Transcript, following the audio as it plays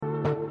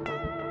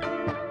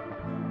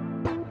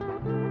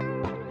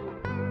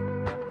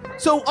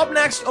So up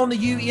next on the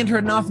You Ain't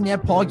Heard Nothing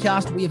Yet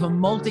podcast, we have a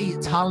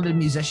multi-talented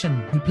musician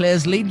who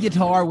plays lead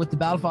guitar with the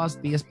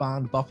Belfast-based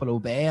band Buffalo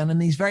Bay, and in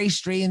these very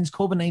strange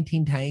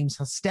COVID-19 times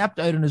has stepped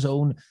out on his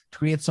own to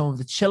create some of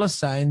the chillest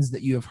sounds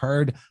that you have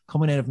heard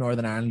coming out of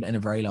Northern Ireland in a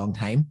very long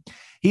time.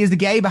 He is the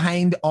guy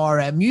behind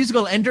our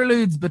musical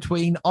interludes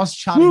between us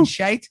chatting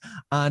shite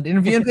and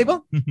interviewing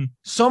people.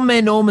 Some may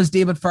know him as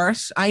David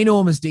First. I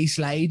know him as D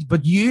Slide,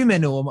 but you may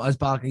know him as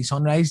Balcony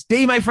Sunrise.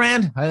 D, my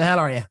friend, how the hell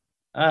are you?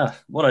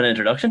 What an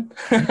introduction.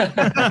 You're too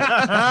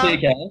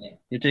kind.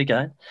 You're too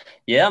kind.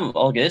 Yeah, I'm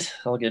all good.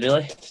 All good,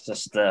 really.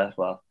 Just,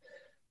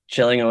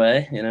 chilling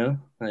away,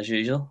 as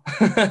usual.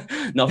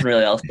 Nothing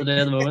really else to do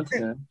at the moment.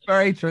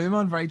 Very true,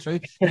 man. Very true.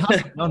 How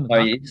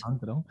are you?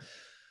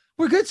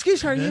 We're good,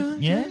 Skoosh. How are you?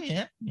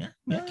 Yeah.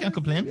 Can't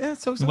complain. Yeah,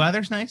 so. The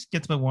weather's nice.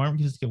 Gets a bit warm.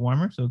 Just get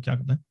warmer, so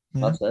can't complain.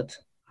 Yeah. That's it.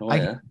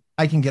 Oh,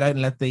 I can get out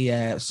and let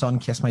the sun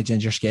kiss my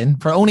ginger skin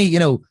for only,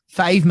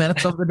 5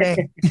 minutes of the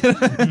day.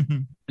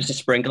 Just a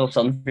sprinkle of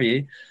sun for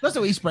you. That's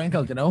a wee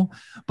sprinkle,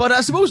 But I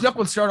suppose, look,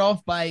 we'll start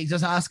off by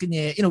just asking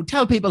you,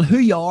 tell people who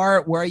you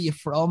are, where are you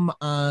from,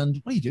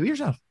 and what do you do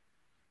yourself?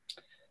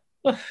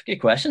 Oh, good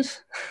questions.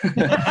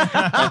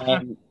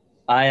 I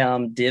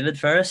am David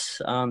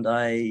Ferris, and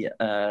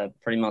I'm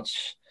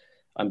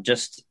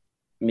just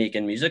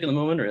making music at the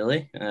moment,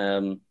 really.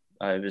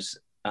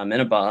 I'm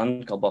in a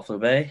band called Buffalo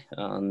Bay,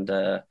 and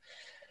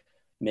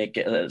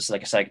it's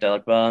like a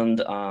psychedelic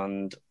band,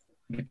 and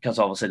because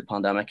obviously the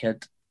pandemic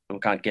hit, we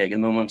can't gig at the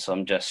moment, so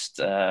I'm just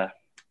trying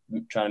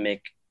to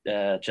make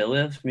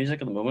chillwave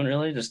music at the moment,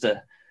 really, just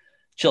to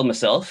chill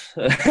myself.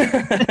 And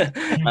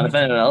if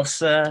anyone else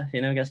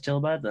gets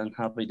chilled by it, then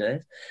happy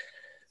days.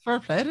 Fair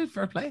play, dude,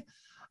 fair play.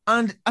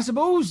 And I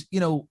suppose,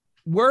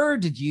 where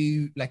did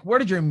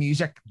your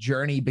music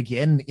journey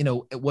begin?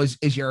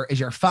 Is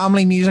your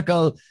family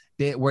musical?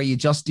 Where you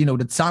just,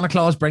 did Santa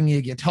Claus bring you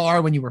a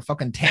guitar when you were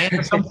fucking 10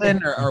 or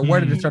something? or where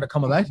did it sort of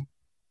come about?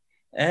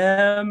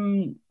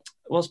 Well,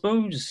 I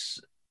suppose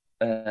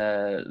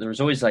there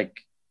was always an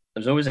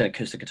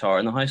acoustic guitar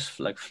in the house,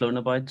 like floating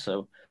about.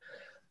 So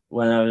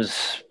when I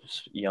was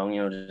young,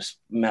 just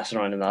messing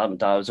around with that. My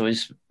dad was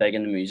always big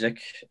into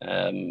music,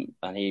 and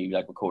he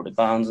recorded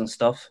bands and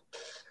stuff.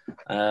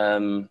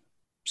 So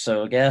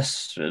I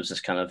guess it was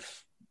just kind of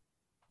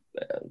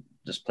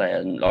just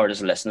playing or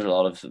just listening to a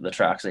lot of the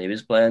tracks that he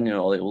was playing,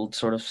 all the old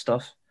sort of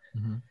stuff.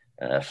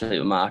 Mm-hmm.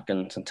 Fleetwood Mac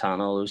and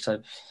Santana, all those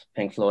types,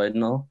 Pink Floyd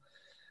and all.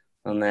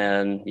 And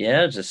then,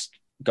 just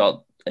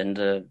got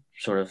into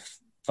sort of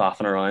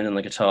faffing around on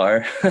the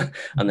guitar.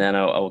 And then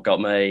I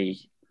got my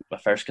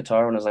first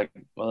guitar when I was like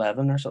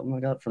 11 or something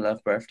like that for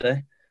 11th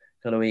birthday.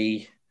 Got a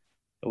wee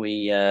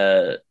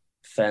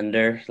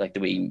Fender, like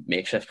the wee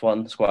makeshift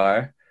one,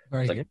 Squire.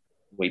 Very good. Like a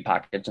wee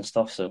package and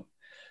stuff. So,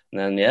 and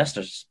then,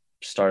 just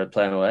started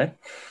playing away,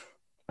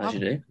 as you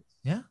do.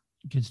 Yeah,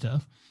 good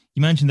stuff.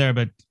 You mentioned there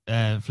about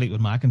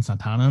Fleetwood Mac and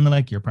Santana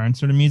and your parents'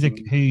 sort of music.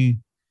 Mm-hmm. Who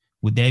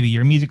would they be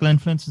your musical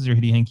influences, or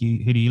who do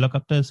you look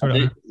up to?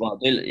 I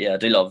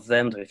do love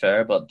them, to be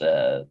fair. But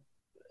for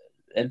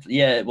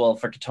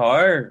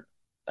guitar,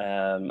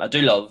 I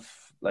do love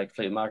like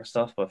Fleetwood Mac and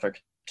stuff. But for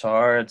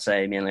guitar, I'd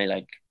say mainly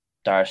like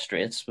Dire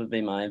Straits would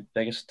be my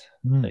biggest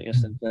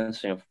influence.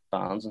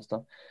 Bands and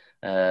stuff.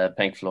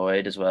 Pink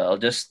Floyd as well.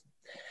 Just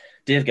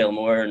Dave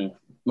Gilmour and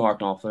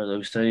Mark Knopfler,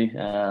 those two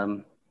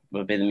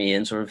would be the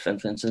main sort of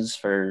influences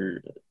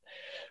for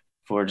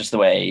just the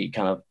way you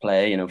kind of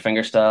play,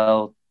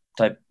 fingerstyle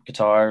type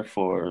guitar.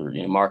 For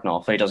Mark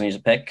Knopfler, he doesn't use a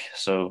pick,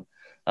 so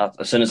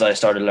as soon as I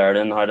started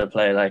learning how to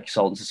play like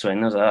Sultans of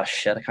Swing, I was like, oh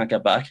shit, I can't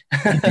get back.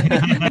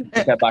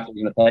 Get back to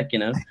the pick,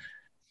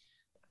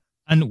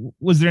 And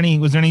was there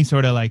any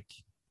sort of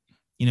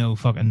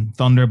fucking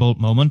thunderbolt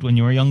moment when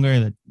you were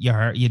younger that you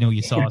heard,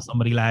 you saw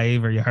somebody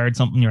live or you heard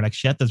something, you're like,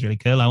 shit, that's really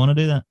cool, I want to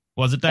do that?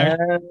 Was it there?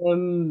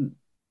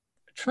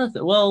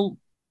 Well,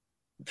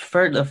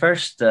 for the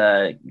first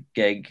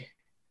first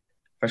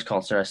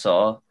concert I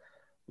saw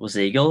was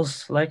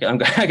Eagles. Like,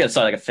 I get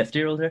sound like a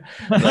 50-year-old here.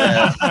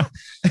 But,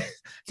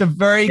 it's a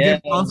very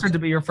good concert to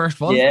be your first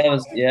one. Yeah, it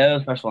was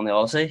the first one, the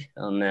Odyssey,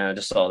 and I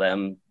just saw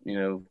them,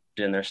 doing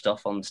their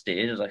stuff on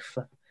stage. It was like,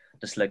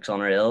 this looks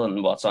unreal,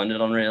 and what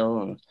sounded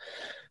unreal, and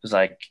it was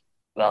like,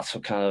 that's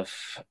what kind of,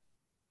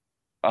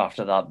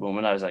 after that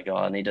moment, I was like, oh,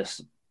 I need to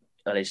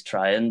at least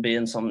try and be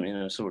in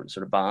some, sort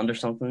of band or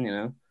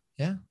something,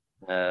 Yeah.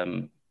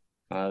 I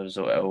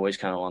always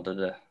kind of wanted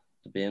to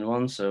be in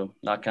one, so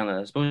that kind of,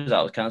 I suppose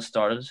that was kind of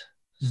started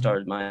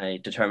my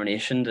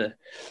determination to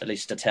at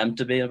least attempt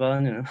to be in a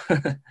band,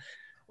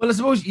 Well, I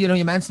suppose, you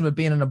mentioned about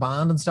being in a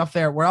band and stuff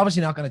there. We're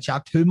obviously not going to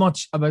chat too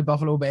much about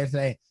Buffalo Bay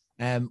today.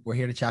 We're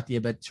here to chat to you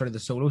about sort of the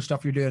solo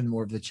stuff you're doing,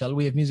 more of the chill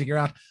wave music you're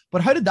at.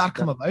 But how did that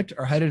come about,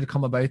 or how did it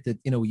come about that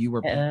you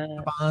were in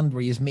a band?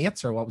 Were you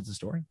mates, or what was the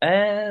story?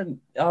 I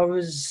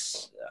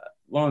was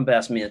one of my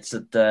best mates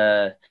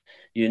at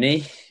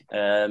uni.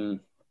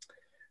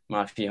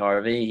 Matthew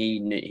Harvey. He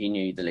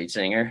knew the lead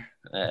singer.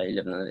 He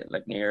lived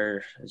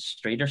near his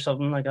street or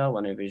something like that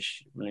when he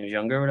was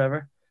younger or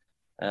whatever.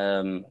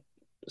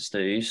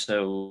 Stu,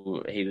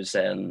 so he was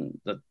saying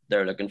that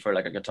they're looking for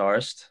like a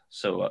guitarist.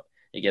 So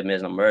he gave me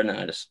his number, and then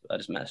I just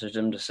messaged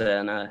him just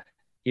saying,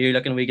 "You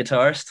looking to be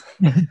guitarist?"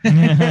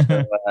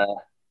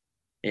 So,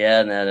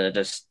 yeah, and then it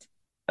just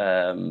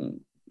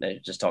they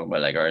just talking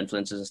about like our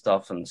influences and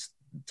stuff and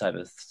type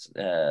of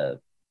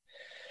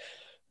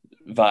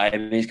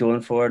vibe he's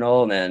going for and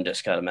all, and then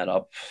just kind of met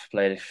up,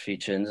 played a few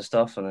tunes and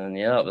stuff, and then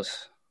yeah, that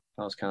was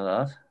kind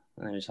of that.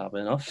 And I was happy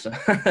enough. So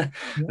and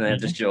then I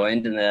just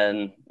joined, and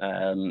then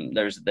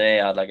they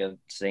had like a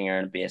singer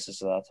and a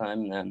bassist at that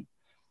time, and then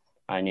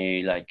I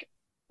knew like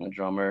a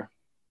drummer,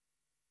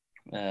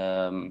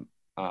 and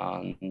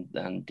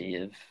then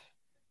Dave,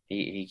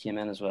 he came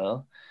in as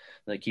well,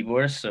 the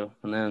keyboardist. So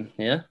and then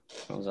yeah,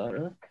 that was that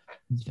really.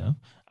 Yeah.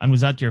 And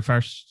was that your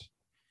first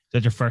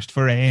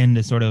foray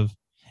into sort of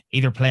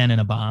either playing in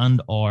a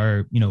band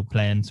or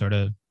playing sort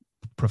of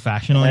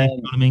professionally? You know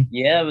what I mean?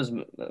 Yeah, that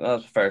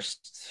was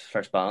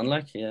first band,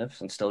 like, yeah,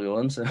 and still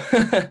going. So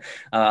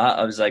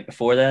I was like,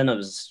 before then I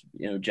was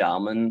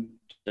jamming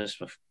just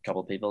with a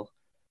couple of people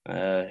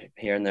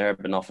here and there,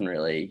 but nothing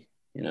really,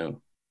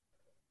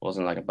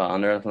 wasn't like a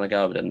band or anything like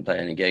that. We didn't play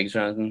any gigs or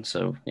anything.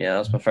 So yeah,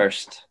 that's my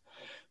first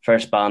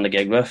band to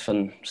gig with,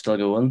 and still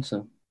going.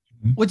 So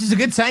which is a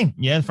good sign.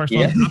 Yeah, the first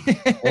one.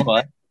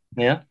 Oh,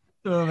 yeah.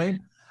 You know what I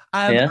mean?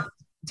 Yeah.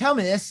 Tell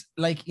me this,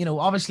 like,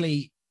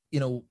 obviously,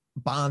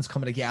 bands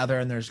coming together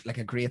and there's like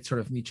a great sort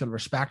of mutual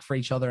respect for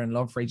each other and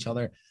love for each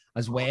other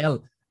as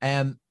well.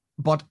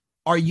 But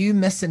are you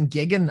missing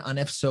gigging? And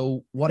if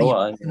so, what are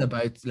you thinking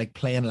about like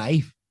playing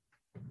live?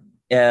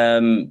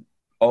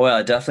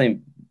 I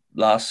definitely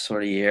last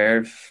sort of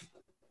year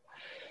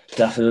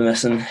definitely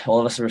missing. All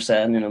of us were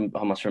saying,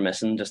 how much we're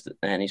missing just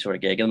any sort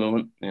of gig at the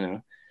moment,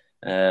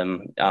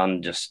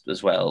 and just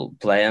as well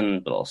playing,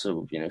 but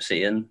also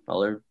seeing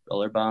other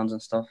bands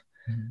and stuff.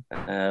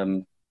 Mm-hmm.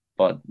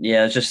 But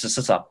yeah, it's just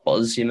that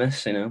buzz you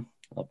miss,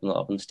 up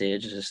on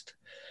stage. It's just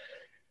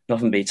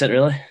nothing beats it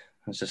really.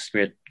 It's just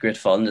great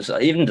fun. Just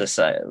even the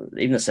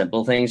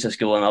simple things, just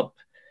going up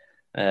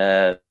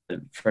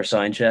for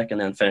sound check and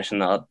then finishing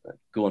that,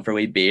 going for a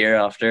wee beer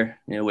after,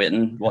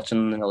 waiting,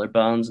 watching the other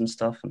bands and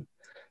stuff. And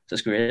it's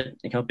just great.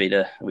 You can't beat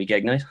a wee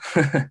gig night.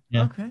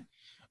 Yeah. Okay.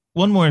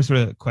 One more sort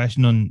of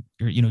question on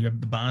your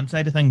the band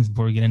side of things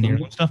before we get into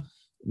your own stuff.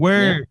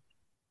 Where,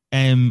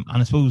 and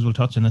I suppose we'll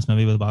touch on this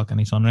maybe with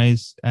Balcony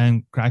Sunrise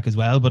and Crack as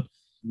well, but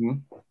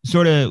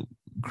sort of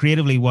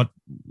creatively, what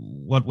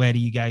way do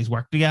you guys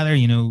work together? Do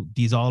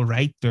you all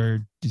write,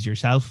 or does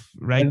yourself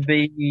write? It'd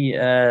be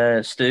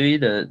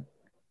Stewie,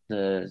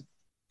 the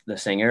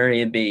singer.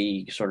 He'd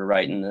be sort of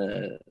writing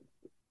the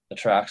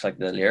tracks, like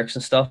the lyrics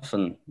and stuff,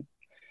 and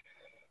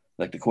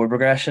like the chord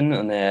progression,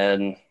 and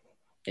then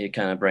he'd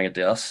kind of bring it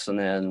to us, and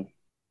then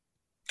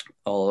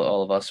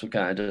all of us would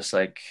kind of just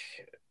like,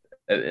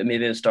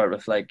 maybe it would start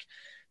with like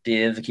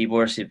Dave, the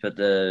keyboardist, he'd put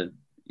the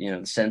the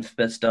synth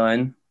bits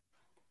down,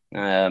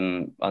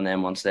 and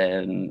then once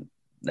them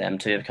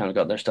two have kind of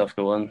got their stuff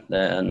going,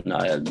 then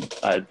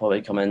I'd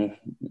probably come in,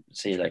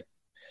 see like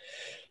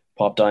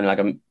pop down like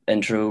an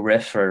intro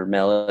riff or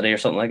melody or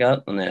something like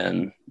that, and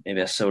then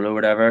maybe a solo or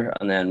whatever,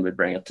 and then we'd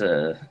bring it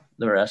to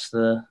the rest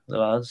of the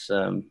lads,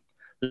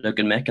 Luke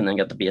and Mick, and then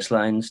get the bass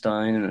lines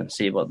down and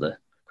see what the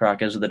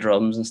crack is with the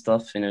drums and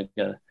stuff.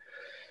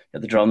 Get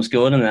the drums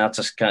going, and that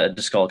just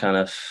all kind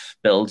of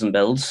builds and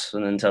builds,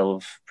 and until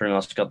we've pretty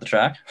much got the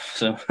track.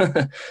 So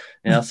yeah,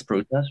 that's the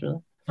process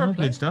really. Oh,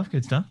 good stuff.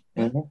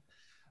 Mm-hmm.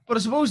 But I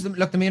suppose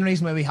the main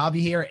reason why we have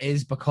you here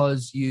is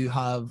because you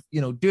have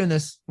doing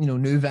this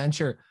new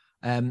venture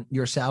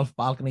yourself,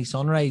 Balcony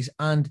Sunrise,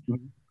 and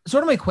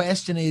sort of my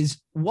question is,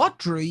 what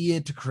drew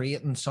you to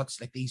creating such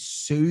like these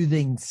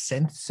soothing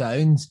synth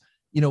sounds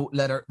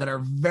that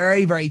are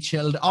very, very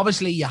chilled?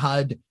 Obviously you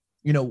had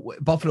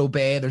Buffalo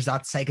Bay, there's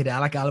that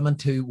psychedelic element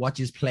to what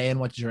you're playing,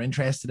 what you're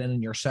interested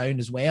in your sound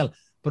as well.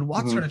 But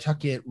what sort of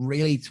took you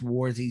really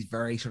towards these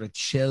very sort of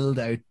chilled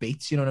out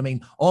beats? You know what I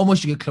mean?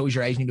 Almost you could close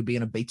your eyes and you could be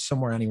on a beach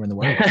somewhere anywhere in the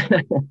world.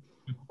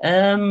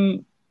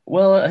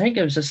 Well, I think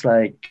it was just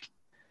like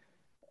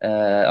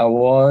I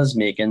was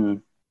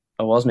making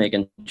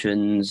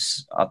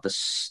tunes at the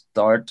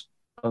start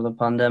of the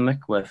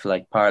pandemic with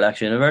like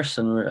Parallax Universe,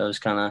 and I was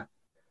kind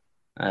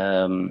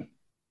of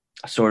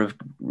sort of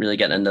really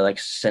getting into like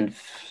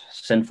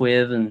synth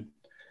wave and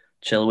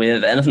chill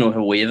wave, anything with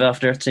a wave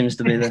after it seems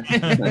to be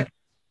the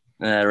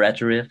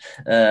retro wave.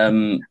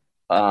 And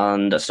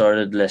I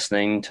started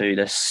listening to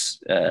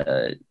this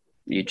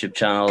YouTube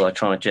channel,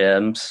 Electronic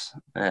Gems,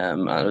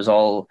 and it was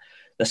all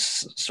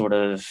this sort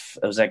of,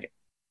 it was like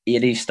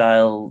 80s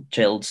style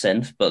chilled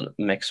synth, but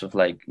mixed with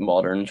like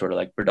modern sort of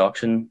like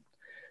production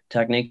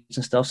techniques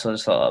and stuff. So I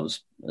just thought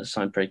it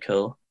sounded pretty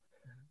cool.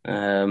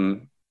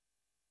 And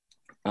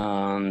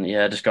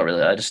yeah, I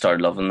just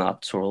started loving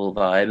that sort of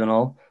vibe and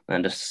all,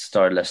 and just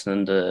started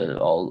listening to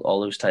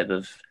all those type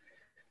of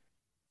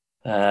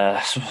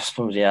I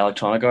suppose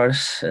electronic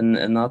artists in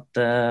that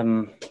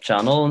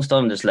channel and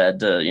stuff, and just led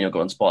to go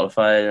on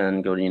Spotify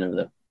and go to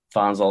the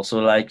fans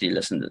also like you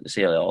listen to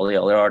see all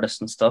the other artists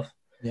and stuff.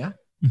 Yeah.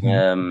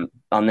 Mm-hmm.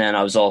 And then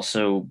I was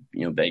also,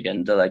 big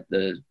into like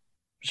the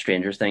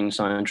Stranger Things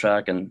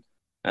soundtrack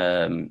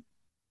and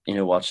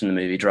watching the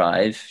movie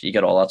Drive. You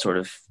get all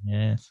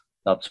Yes.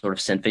 that sort of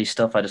synthy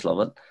stuff. I just love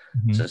it.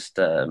 It's Mm-hmm. just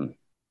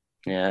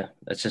yeah,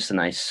 it's just a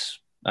nice.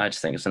 I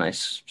just think it's a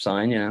nice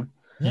sign.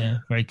 Yeah,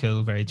 very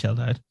cool, very chilled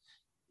out.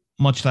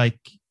 Much like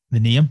the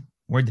name.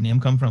 Where'd the name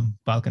come from?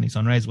 Balcony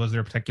Sunrise. Was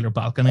there a particular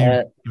balcony or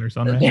a particular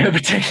sunrise? Yeah,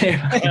 particularly.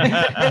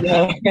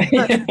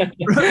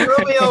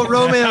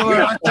 Romeo,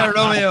 we're actor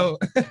Romeo.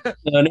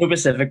 No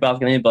Pacific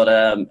balcony, but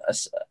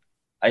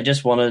I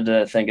just wanted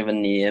to think of a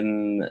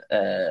name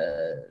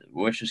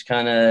which was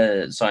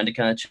sounded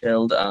kind of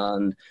chilled,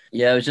 and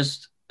yeah, it was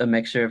just a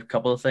mixture of a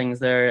couple of things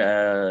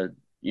there.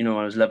 When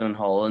I was living in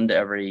Holland,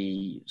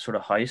 every sort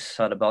of house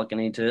had a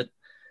balcony to it.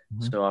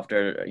 Mm-hmm. So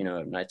after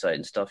nights out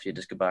and stuff, you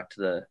just go back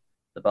to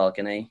the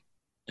balcony,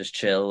 just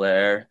chill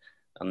there,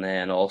 and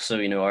then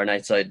also our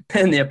nights out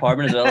in the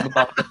apartment as well, the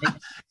balcony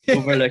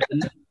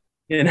overlooking.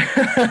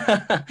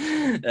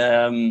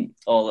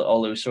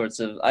 All those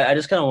sorts of. I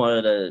just kind of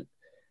wanted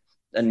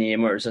a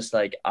name where it's just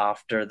like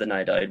after the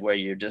night out where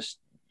you've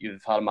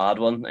had a mad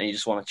one and you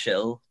just want to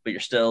chill, but you're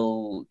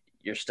still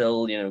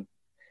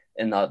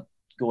in that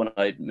going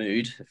out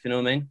mood, if you know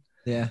what I mean.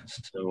 Yeah.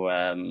 So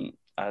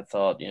I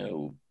thought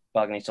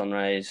Balcony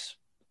Sunrise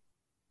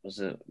was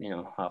a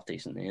half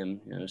decent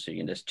name, so you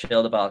can just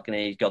chill the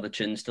balcony, got the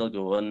tune still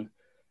going,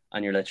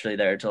 and you're literally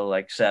there till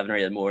like 7 or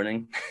 8 in the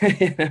morning.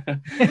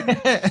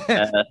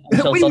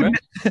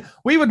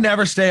 We would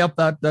never stay up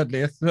that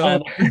late.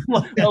 No.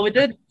 Well, we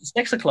did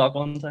 6 o'clock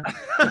one time.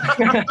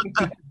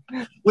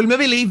 We'll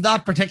maybe leave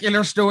that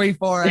particular story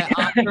for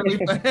after we.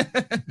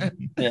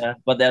 Yeah,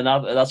 but then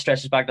that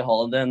stretches back to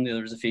Holland. Then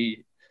there was a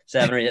few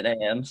 7 or 8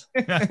 a.m.s.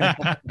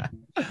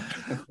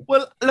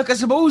 Well, look, I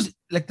suppose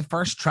like the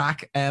first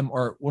track,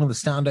 or one of the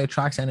standout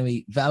tracks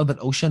anyway, Velvet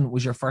Ocean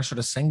was your first sort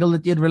of single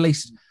that you'd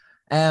released.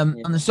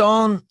 And the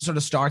song sort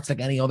of starts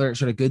like any other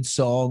sort of good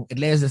song. It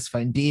lays this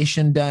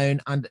foundation down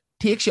and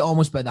takes you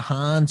almost by the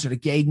hand, sort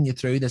of guiding you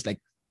through this like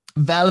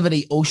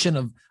velvety ocean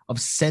of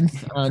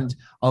synth and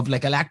of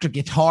like electric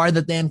guitar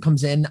that then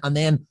comes in and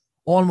then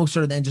almost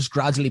sort of then just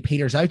gradually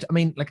peters out. I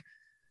mean, like,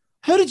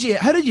 how did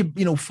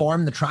you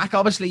form the track?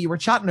 Obviously, you were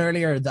chatting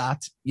earlier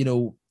that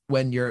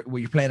when you're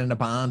playing in a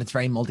band, it's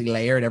very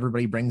multi-layered.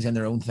 Everybody brings in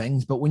their own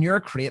things, but when you're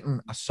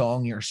creating a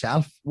song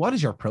yourself, what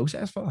is your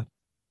process for that?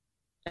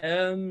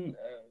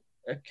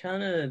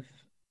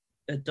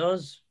 It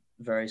does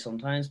vary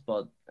sometimes,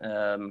 but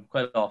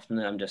quite often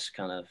I'm just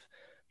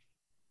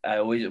I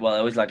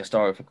always like to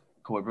start with a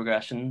chord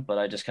progression, but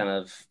I just kind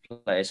of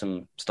play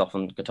some stuff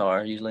on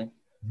guitar usually,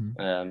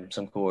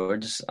 some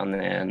chords, and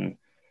then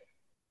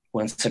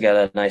once I get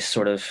a nice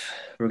sort of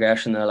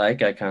progression that I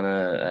like, I kind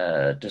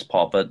of just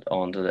pop it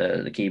onto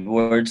the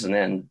keyboards and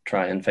then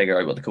try and figure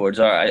out what the chords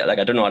are. I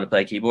don't know how to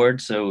play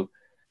keyboard, so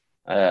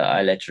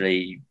I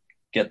literally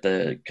get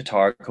the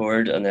guitar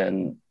chord and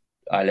then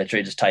I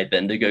literally just type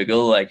into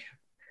Google like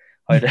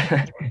how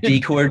to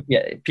G chord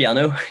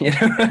piano,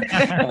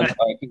 on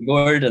a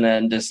keyboard, and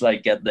then just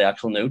like get the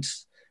actual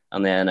notes,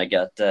 and then I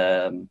get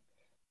the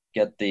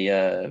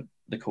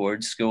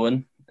chords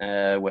going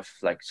with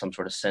like some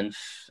sort of synth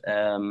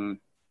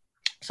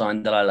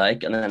sound that I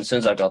like, and then as soon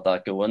as I've got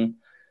that going,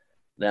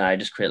 then I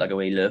just create like a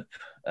wee loop,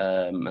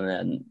 and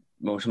then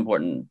most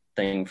important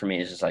thing for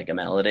me is just like a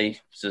melody.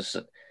 It's just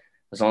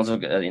as long as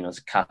it's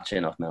a catchy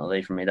enough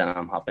melody for me, then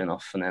I'm happy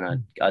enough. And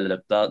then I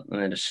loop that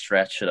and then just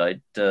stretch it out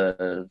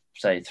to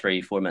say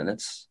 3-4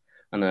 minutes,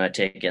 and then I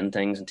take in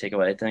things and take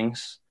away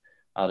things,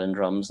 add in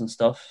drums and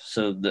stuff.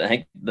 So I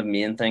think the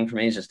main thing for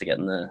me is just to get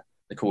in the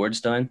chords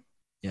down,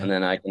 and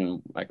then I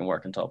can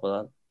work on top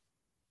of that.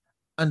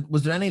 And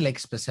was there any like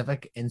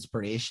specific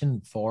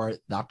inspiration for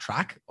that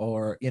track,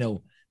 or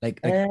like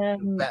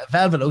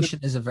Velvet Ocean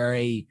is a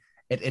very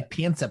it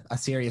paints a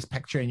serious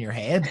picture in your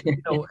head.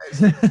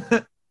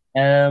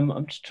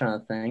 I'm just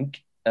trying to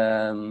think.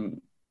 It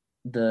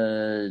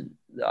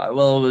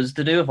was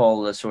to do with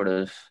all the sort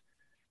of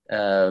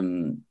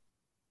the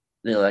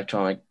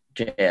electronic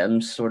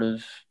jams sort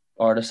of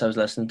artists I was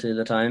listening to at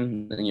the time,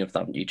 and that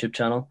YouTube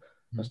channel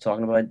I was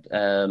talking about.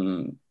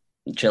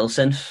 Chill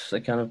synth,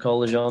 they kind of call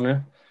the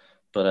genre,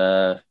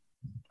 but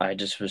I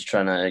just was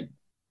trying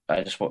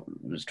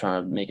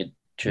to make a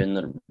tune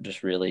that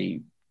just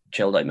really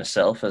chilled out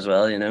myself as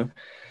well,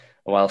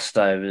 whilst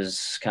I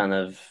was kind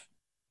of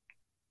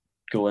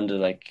going to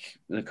like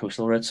the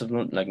coastal routes of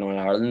like Northern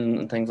Ireland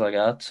and things like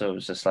that. So it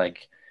was just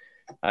like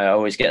I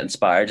always get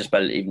inspired just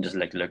by even just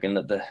like looking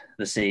at the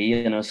sea.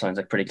 It sounds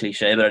like pretty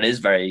cliche, but it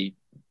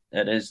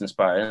is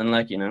inspiring,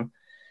 like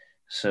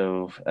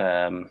So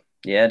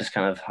just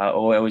kind of how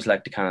I always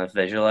like to kind of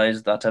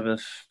visualize that type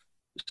of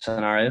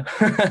scenario,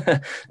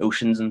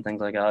 oceans and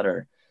things like that,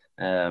 or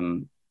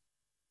and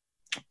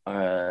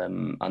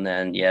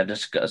then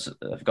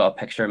I've got a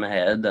picture in my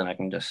head, then I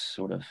can just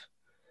sort of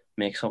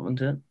make something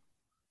to it.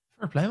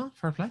 Fair play, man.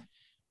 Fair play.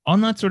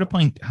 On that sort of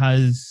point,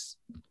 have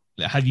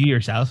you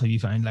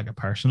found like a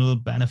personal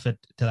benefit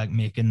to like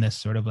making this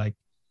sort of like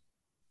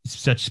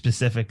such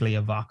specifically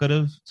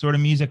evocative sort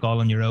of music all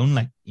on your own,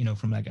 like, you know,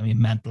 from like, I mean,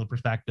 mental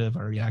perspective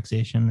or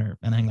relaxation or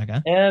anything like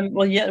that?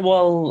 Well, yeah,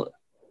 well,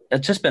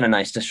 it's just been a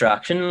nice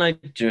distraction,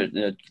 like during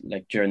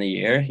the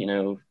year. You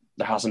know,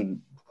 there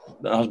hasn't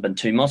been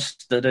too much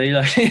to do,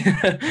 like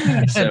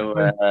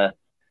so.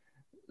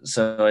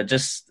 So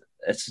it's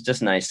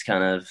just nice to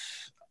kind of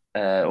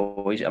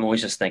I'm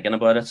always just thinking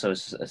about it, so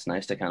it's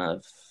nice to kind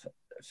of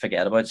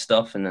forget about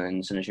stuff, and then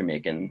as soon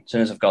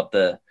as I've got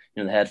the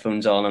the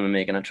headphones on and I'm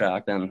making a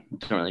track, then I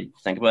don't really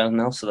think about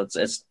anything else. So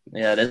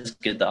it is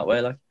good that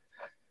way, like.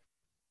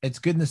 It's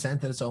good in the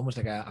sense that it's almost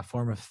like a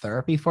form of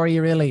therapy for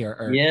you, really,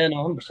 or... Yeah,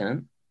 no,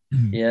 100%.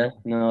 Yeah,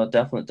 no,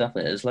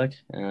 definitely is, like,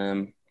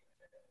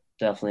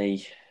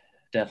 definitely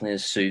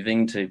is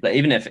soothing to, like,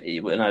 even if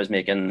when I was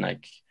making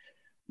like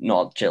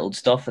not chilled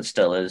stuff, it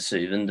still is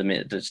soothing to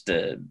make, just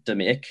to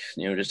make,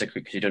 just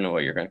because you don't know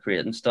what you're going to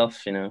create and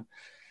stuff, saying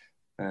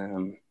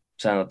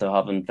that they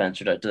haven't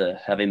ventured out to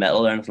heavy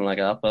metal or anything like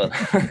that, but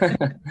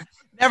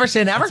never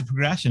say never. It's a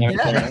progression.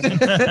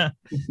 Yeah.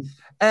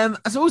 I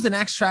suppose the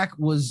next track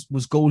was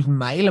Golden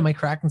Mile. Am I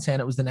correct in saying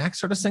it was the next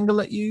sort of single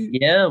that you...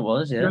 Yeah, it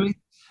was, yeah.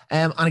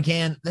 And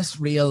again, this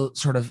real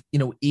sort of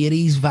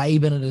 80s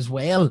vibe in it as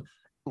well.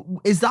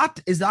 Is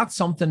that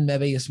something,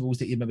 maybe, I suppose,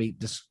 that you maybe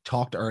just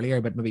talked earlier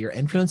about, maybe your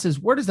influences?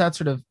 Where does that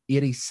sort of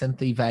 80s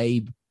synthy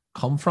vibe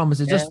come from?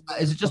 Is it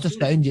just a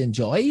sound you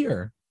enjoy,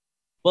 or?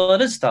 Well,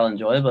 it is still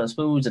enjoyable. I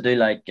suppose I do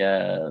like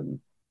some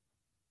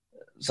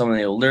of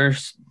the older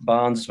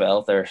bands as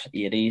well, if they're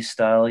 80s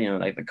style,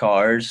 like the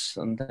Cars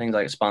and things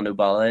like Spandau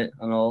Ballet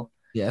and all.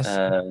 Yes.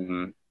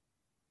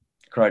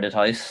 Crowded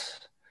House,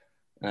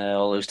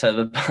 all those type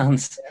of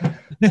bands.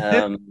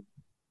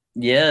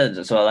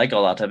 Yeah, so I like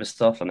all that type of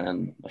stuff, and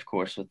then of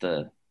course with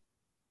the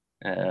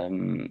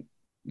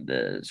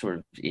sort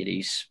of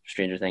 80s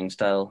Stranger Things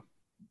style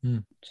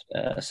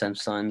synth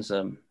sounds,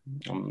 I'm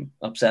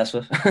obsessed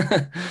with.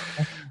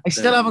 I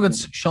still haven't got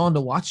Sean to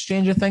watch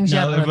Stranger Things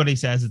yet. Everybody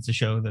says it's a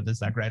show that is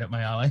like right up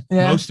my alley.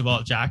 Yeah. Most of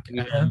all, Jack,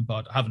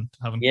 but haven't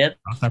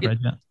crossed that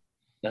bridge yet.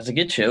 That's a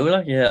good show,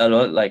 like, yeah. I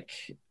like,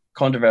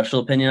 controversial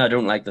opinion, I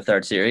don't like the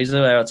third series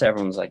though. I'd say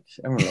everyone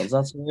loves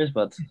that series,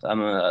 but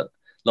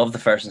love the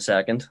first and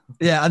second.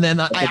 Yeah, and then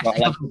that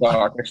the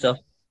darker stuff.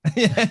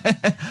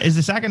 Is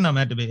the second not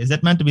meant to be? Is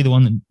it meant to be the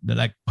one that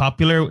like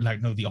popular,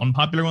 like, no, the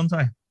unpopular one?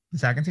 Sorry, the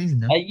second season.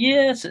 No?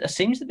 Yes, it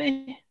seems to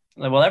be.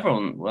 Like,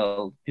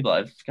 people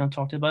I've kind of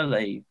talked about,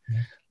 they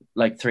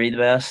like 3 the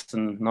best,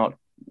 and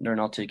they're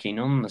not too keen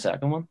on the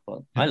second one.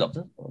 But I loved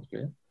it. It was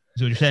great.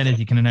 So what you're saying is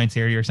you can announce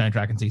here your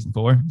soundtrack in season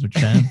 4. Is what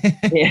you're saying?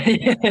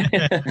 Yeah.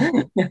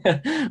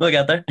 We'll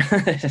get there.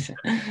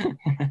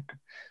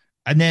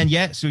 And then,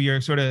 so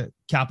you're sort of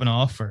capping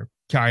off or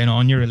carrying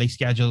on your release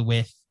schedule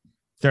with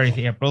 30th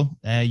April,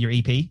 your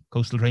EP,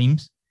 Coastal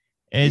Dreams.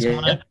 Is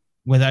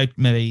without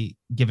maybe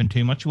giving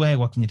too much away,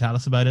 what can you tell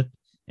us about it?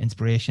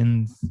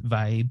 Inspirations,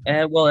 vibe?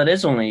 Well,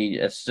 it's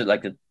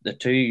like the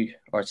two,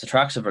 or it's the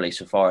tracks I've released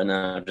so far, and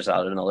then I've just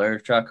added another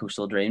track,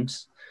 Coastal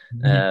Dreams.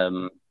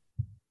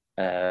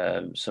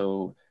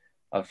 So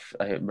I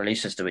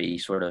released just a wee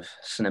sort of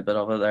snippet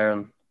of it there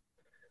on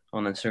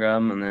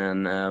Instagram, and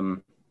then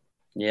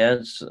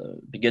it's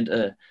be good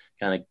to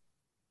kind of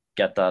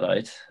get that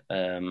out.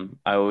 I'm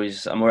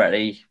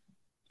already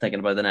thinking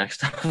about the next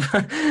stuff,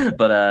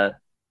 but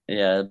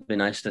it'd be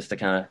nice just to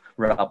kind of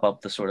wrap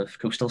up the sort of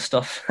coastal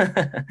stuff.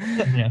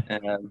 Yeah.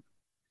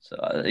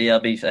 It'll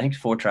be, I think,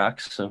 4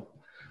 tracks. So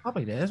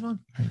happy days, man.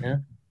 Yeah.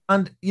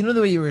 And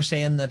the way you were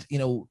saying that,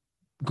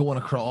 going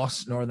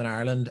across Northern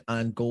Ireland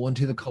and going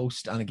to the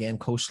coast, and again,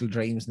 Coastal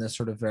Dreams, and this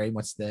sort of very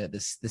much the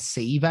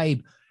sea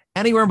vibe.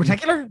 Anywhere in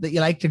particular that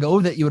you like to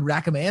go that you would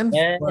recommend?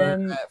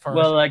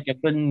 Well, like,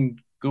 I've been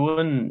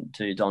going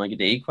to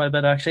Donegal quite a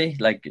bit, actually.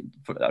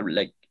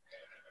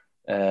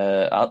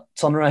 At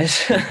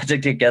sunrise to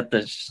get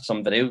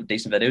some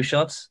decent video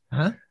shots.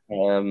 Uh-huh.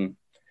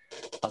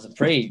 As a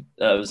pre,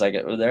 I was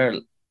there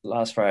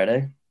last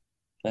Friday.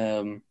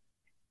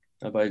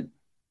 About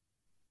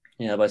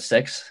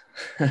 6.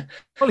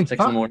 Holy 6 in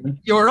the morning.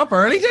 You were up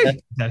early,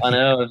 dude. Yeah, I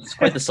know, it's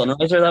quite the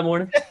sunrise that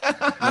morning.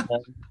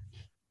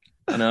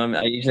 I know,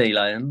 I usually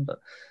lie in, but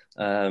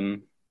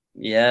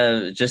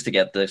just to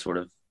get the sort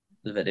of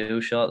the video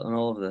shot and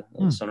all of the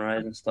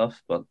sunrise and stuff.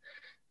 But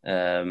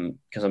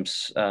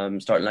because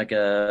I'm starting like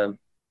a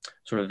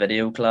sort of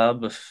video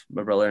collab with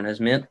my brother and his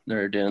mate.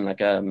 They're doing like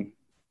they're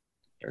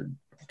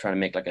trying to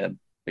make like a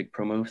big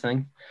promo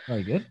thing.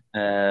 Very good.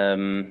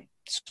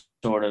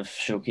 Sort of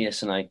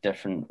showcasing like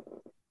different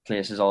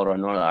places all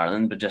around Northern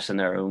Ireland, but just in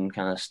their own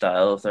kind of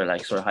style. They're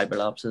like sort of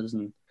hyperlapses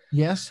and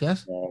yes.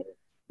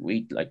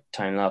 We like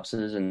time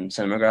lapses and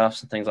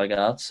cinemagraphs and things like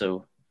that.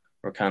 So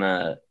I'm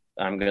gonna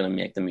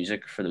make the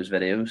music for those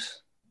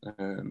videos.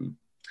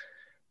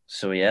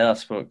 So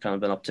that's what I've kind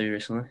of been up to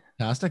recently.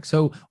 Fantastic.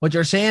 So what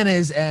you're saying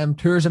is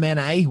tourism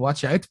NI,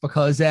 watch out,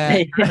 because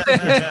the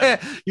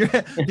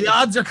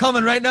odds are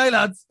coming right now,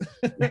 lads.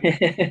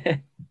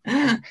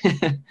 It's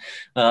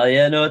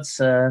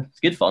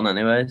good fun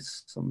anyway.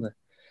 It's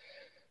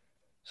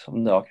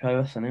something to occupy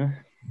with anyway.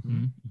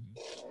 Mm-hmm.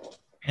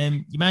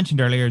 You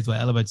mentioned earlier as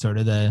well about sort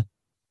of the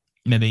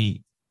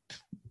maybe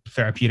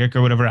therapeutic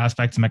or whatever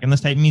aspects of making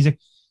this type of music.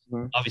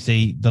 Mm-hmm.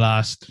 Obviously, the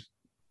last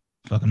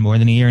fucking more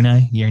than a year now,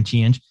 year and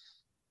change,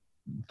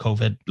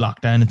 COVID,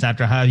 lockdown,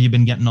 etc. How have you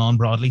been getting on,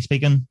 broadly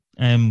speaking,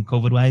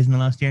 COVID wise in the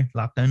last year?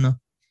 Lockdown now?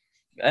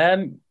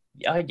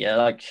 Yeah,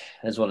 like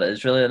is what it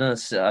is really. And I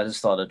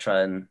just thought I'd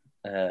try and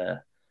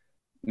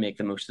make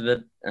the most of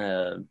it.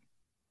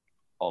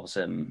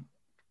 Obviously, I'm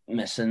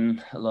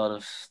missing a lot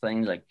of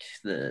things like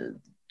the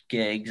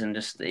gigs and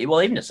just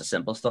even just the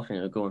simple stuff,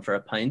 going for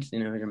a pint,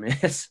 with your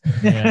mates.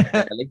 Yeah.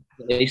 At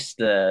least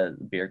the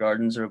beer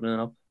gardens are opening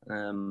up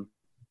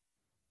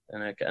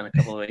in a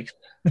couple of weeks.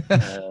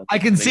 I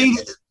can see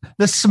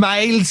the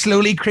smile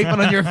slowly creeping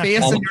on your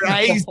face and your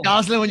eyes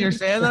dazzling when you're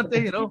saying that,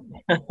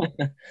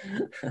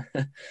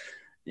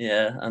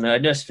 Yeah, I know.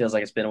 It just feels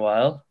like it's been a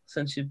while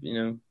since you've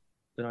been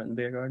out in the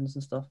beer gardens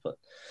and stuff, but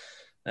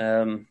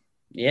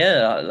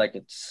yeah, like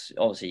it's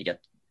obviously you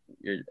get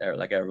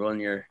like everyone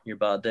your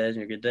bad days and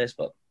your good days,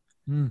 but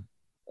it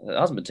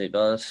hasn't been too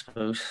bad, I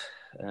suppose.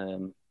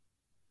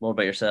 What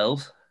about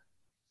yourselves?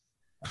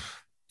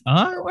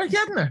 We're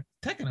getting there.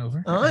 Taking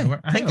over.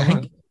 I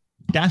think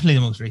definitely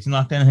the most recent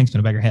lockdown. I think it's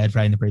been a bigger head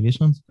fry than the previous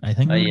ones. I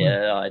think.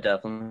 Yeah, I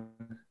definitely.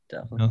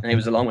 And it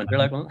was a long winter,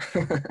 like one.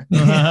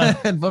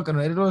 And fucking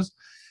right it was.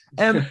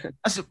 I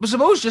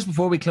suppose just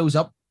before we close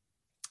up,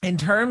 in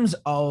terms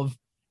of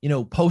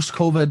post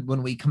COVID,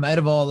 when we come out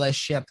of all this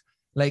shit,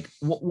 like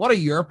what are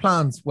your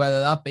plans? Whether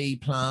that be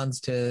plans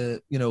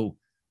to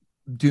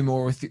do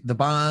more with the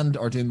band,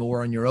 or do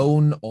more on your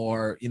own,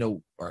 or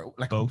or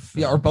like both,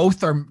 or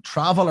both, or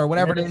travel, or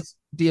whatever it is.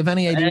 Do you have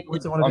any idea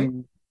what you want to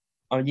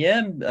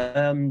do?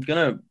 I'm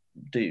gonna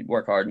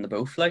work hard in the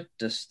both, like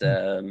just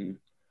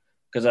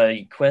because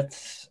I quit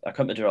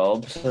my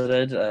job, so I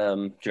did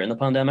during the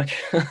pandemic.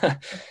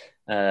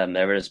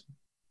 They were just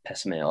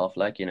pissing me off,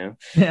 like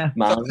yeah,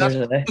 managers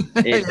today.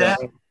 Yeah.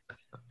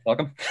 Fuck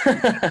 'em.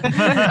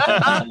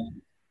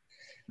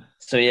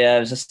 So yeah, I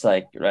was just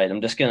like, right,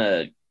 I'm just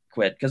gonna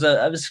quit, because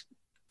I wasn't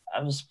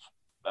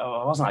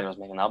like I was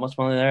making that much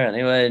money there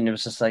anyway, and it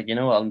was just like,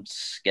 I'm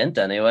skint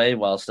anyway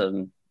whilst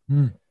I'm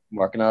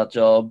working at a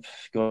job,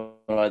 going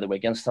out the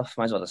weekend stuff.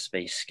 Might as well just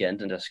be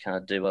skint and just kind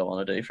of do what I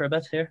want to do for a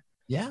bit here.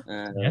 Yeah.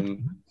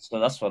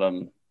 So that's what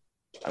I'm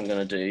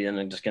gonna do, and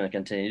I'm just gonna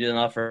continue doing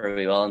that for a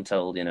wee while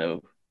until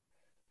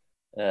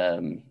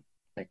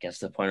I guess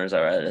the point is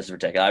that it's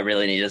ridiculous. I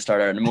really need to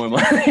start earning more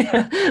money,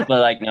 but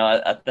like no,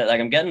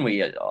 I'm getting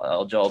wee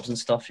jobs and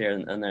stuff here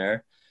and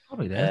there.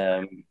 Probably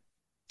there.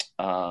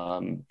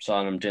 So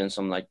I'm doing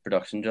some like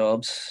production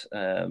jobs.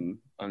 I'm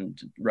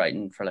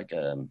writing for like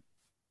a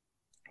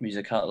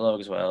music catalog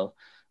as well,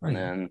 right.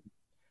 And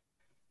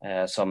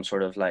then some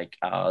sort of like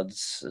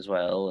ads as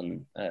well,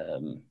 and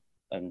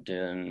I'm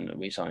doing a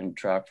wee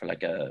soundtrack for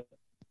like a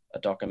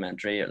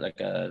documentary, or like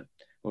a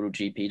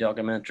MotoGP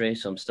documentary.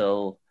 So I'm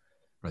still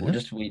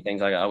just wee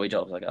things like that, wee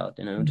jobs like that,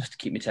 just to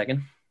keep me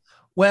ticking.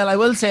 Well, I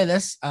will say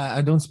this: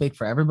 I don't speak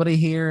for everybody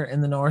here in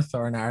the North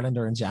or in Ireland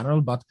or in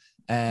general, but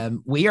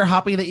we are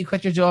happy that you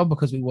quit your job,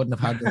 because we wouldn't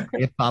have had this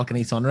great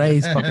Balcony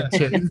Sunrise fucking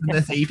tunes in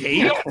this EP.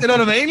 You know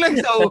what I mean? Like,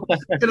 so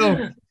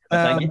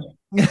Thank you.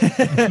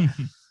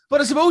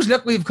 But I suppose,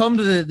 look, we've come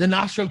to the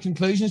natural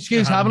conclusion,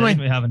 haven't we?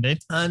 We have indeed.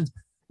 And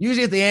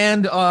usually at the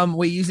end,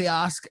 we usually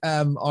ask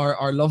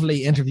our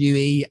lovely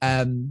interviewee,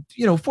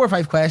 4 or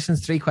 5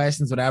 questions, 3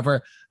 questions,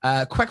 whatever,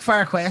 quick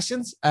fire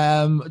questions,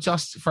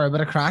 just for a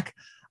bit of crack.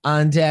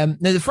 And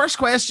now the first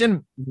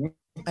question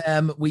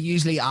we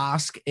usually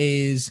ask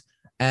is,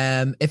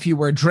 if you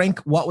were a drink,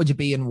 what would you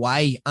be and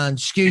why? And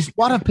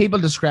what have people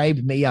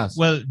described me as?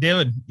 Well,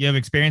 David, you have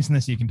experience in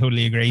this, so you can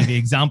totally agree. The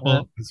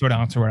example, the sort of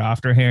answer we're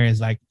after here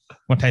is like,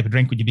 what type of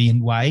drink would you be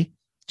and why?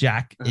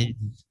 Jack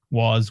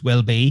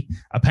will be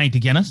a pint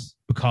of Guinness,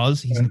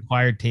 because he's an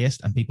acquired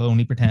taste and people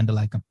only pretend to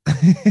like him.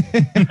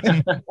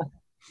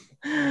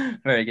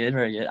 Very good,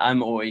 very good.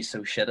 I'm always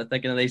so shit at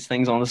thinking of these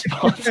things on the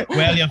spot.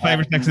 Well, you have 5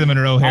 or 6 of them in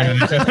a row here.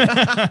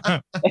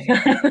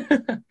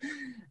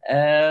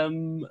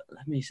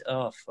 Let me see.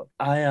 Oh, fuck.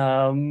 I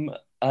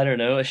don't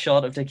know, a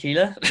shot of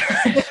tequila.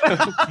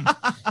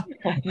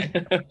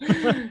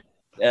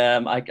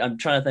 I'm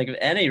trying to think of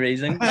any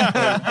reason.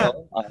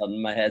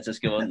 My head's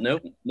just going,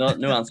 nope,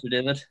 no answer,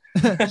 David.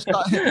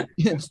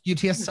 You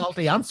taste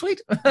salty and sweet.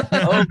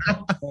 Oh,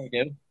 there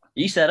you go.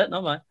 You said it,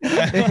 not mine.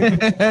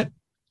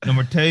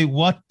 Number 2,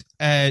 what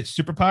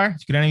superpower?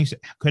 Could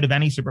have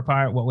any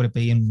superpower, what would it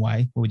be and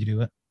why? What would you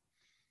do it?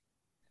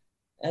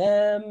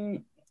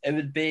 It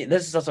would be,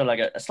 this is also like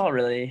it's not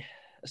really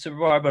a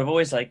superpower, but I've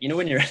always like,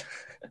 when you're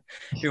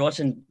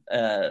watching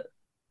right,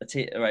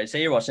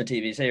 say you're watching a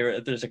TV, say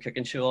there's a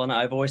cooking show on,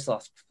 I've always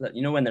thought that,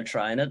 when they're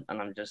trying it,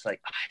 and I'm just like,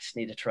 I just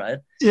need to try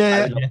it.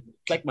 I would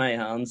click my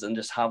hands and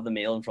just have the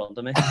meal in front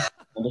of me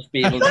and just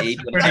be able to eat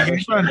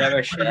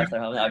whatever chef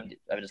they're having. I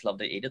would just love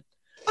to eat it.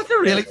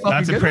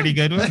 That's pretty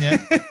good one, yeah.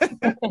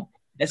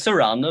 It's so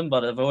random,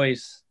 but I've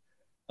always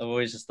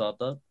just thought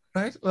that.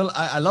 Right. Well,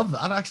 I love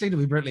that, actually, to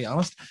be brutally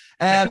honest.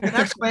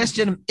 Next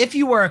question. If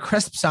you were a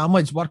crisp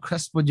sandwich, what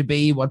crisp would you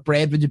be? What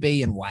bread would you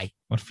be, and why?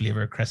 What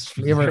flavor crisp?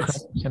 Flavor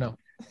crisp, you know.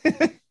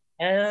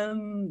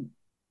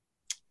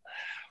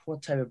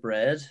 What type of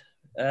bread?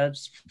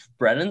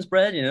 Brennan's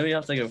bread, you know, you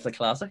have to go for the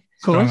classic.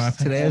 Of course.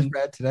 Today's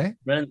bread today.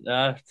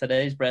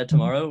 Today's bread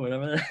tomorrow,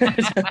 whatever.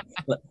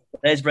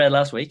 Today's bread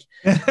last week.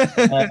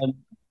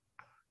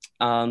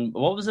 And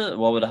what was it?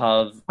 What would it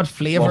have? What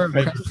flavor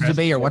crisps would it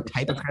be, or what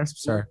type of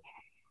crisps? Or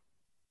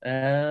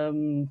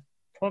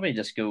probably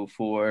just go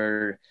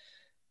for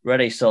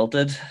ready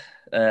salted,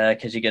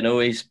 because you can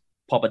always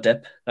pop a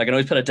dip. I can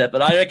always put a dip,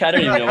 but I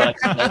don't even know what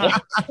I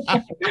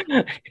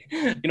can.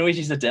 You can always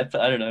use a dip.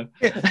 I don't know.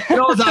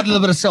 You always add a little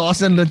bit of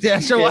sauce in it.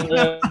 Yeah, sure. Add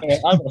a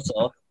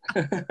sauce.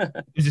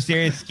 There's a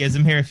serious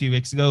schism here a few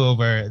weeks ago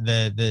over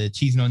the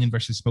cheese and onion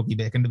versus smoky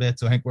bacon debate.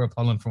 So I think we're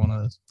pulling for one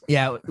of those.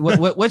 Yeah.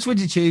 Which would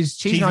you choose?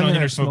 Cheese and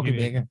onion or smoky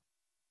bacon?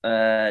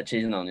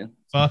 Cheese and onion.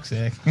 Fuck's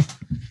sake.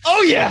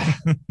 Oh yeah.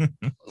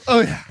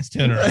 Oh yeah. It's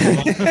turning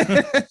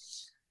around.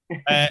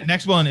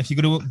 Next one. If you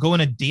could go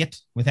on a date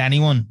with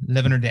anyone,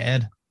 living or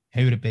dead,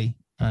 who would it be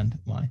and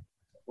why?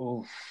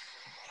 Oh,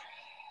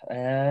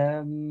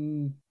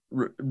 Saoirse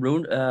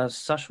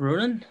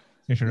Ronan.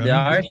 The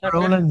Irish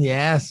Ronan,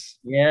 yes.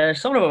 Yeah,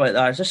 something about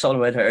that. Just something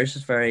about her. It's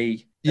just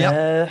very.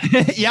 Yeah.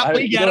 Yeah,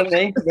 we get it. You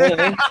know what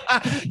I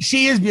mean?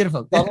 She is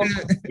beautiful.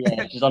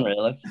 Yeah, she's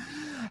unreal. Like.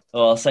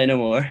 Oh, I'll say no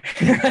more.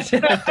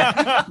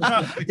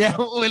 Yeah,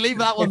 we'll leave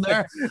that one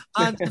there.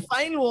 And the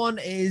final one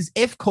is,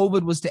 if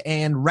COVID was to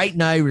end right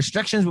now,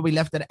 restrictions would be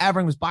lifted,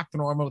 everything was back to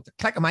normal with the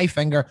click of my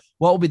finger,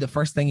 what would be the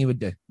first thing you would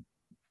do?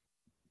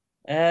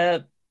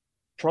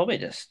 Probably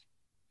just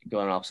go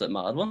on an absolute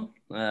mad one.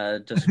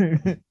 Just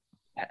head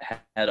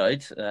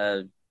out.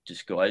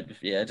 Just go out.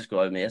 Yeah, just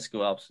go out, mates.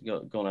 Go on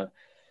a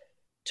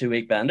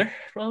 2-week bender,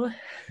 probably.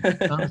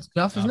 That's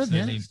tough, isn't it?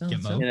 Yeah.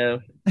 You know,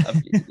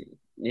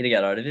 need to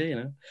get out of it, you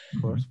know.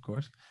 Of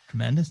course.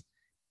 Tremendous.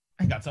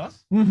 I think that's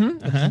us.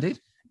 Indeed.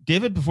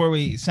 David, before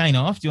we sign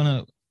off,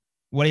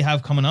 what do you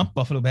have coming up,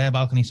 Buffalo Bay,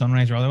 Balcony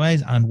Sunrise or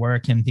otherwise, and where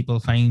can people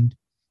find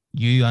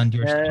you and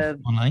your stuff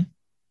online?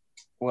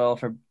 Well,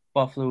 for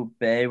Buffalo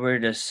Bay, we're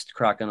just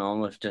cracking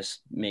on with just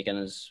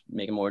making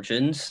more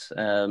tunes,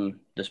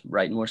 just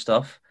writing more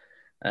stuff.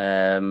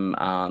 And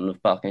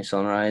with Balcony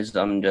Sunrise,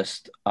 I'm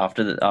just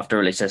after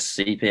release this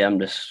EP, I'm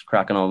just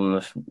cracking on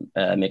with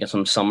making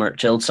some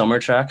chilled summer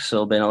tracks. So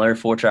it'll be another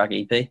 4-track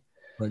EP.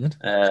 Brilliant.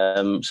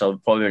 So I'll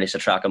probably release a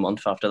track a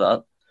month after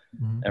that,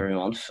 every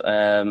month.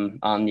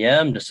 And yeah,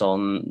 I'm just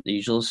on the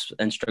usuals: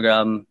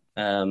 Instagram,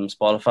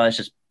 Spotify. It's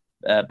just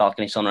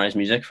Balcony Sunrise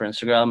Music for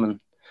Instagram and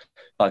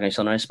Balcony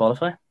Sunrise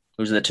Spotify.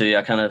 Those are the two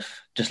I kind of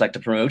just like to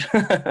promote.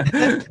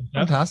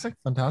 Fantastic.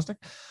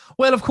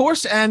 Well, of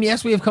course,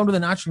 yes, we have come to the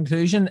natural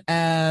conclusion.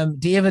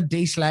 David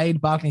D. Slide,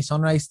 Balcony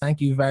Sunrise,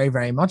 thank you very,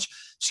 very much.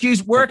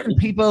 Excuse, where can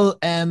people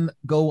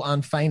go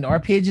and find our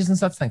pages and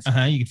such things?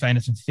 You can find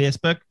us on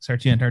Facebook,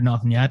 search You Ain't Heard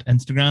Nothing Yet.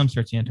 Instagram,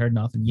 search You Ain't Heard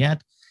Nothing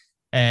Yet.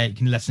 You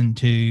can listen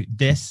to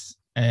this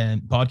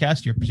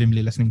podcast. You're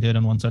presumably listening to it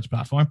on one such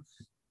platform.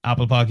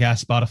 Apple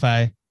Podcasts,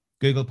 Spotify,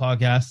 Google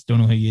Podcasts. Don't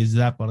know who uses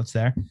that, but it's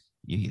there.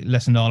 You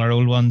listen to all our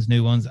old ones,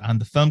 new ones,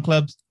 and the film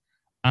clubs,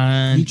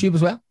 and YouTube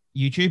as well.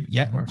 YouTube,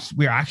 yeah,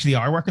 we actually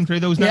are working through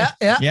those now.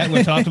 Yeah.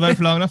 We've talked about it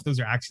for long enough. Those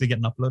are actually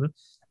getting uploaded,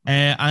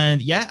 and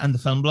the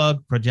film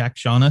blog, Project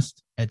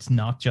Shaunist. It's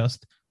not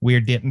just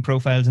weird dating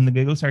profiles in the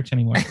Google search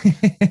anymore.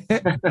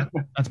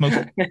 That's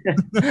most.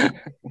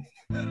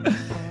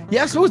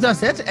 Yeah, I suppose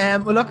that's it.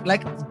 Well, look,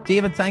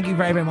 David, thank you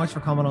very, very much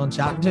for coming on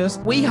chatting to us.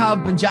 We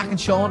have been Jack and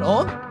Sean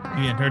on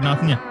You Ain't Heard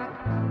Nothing Yet.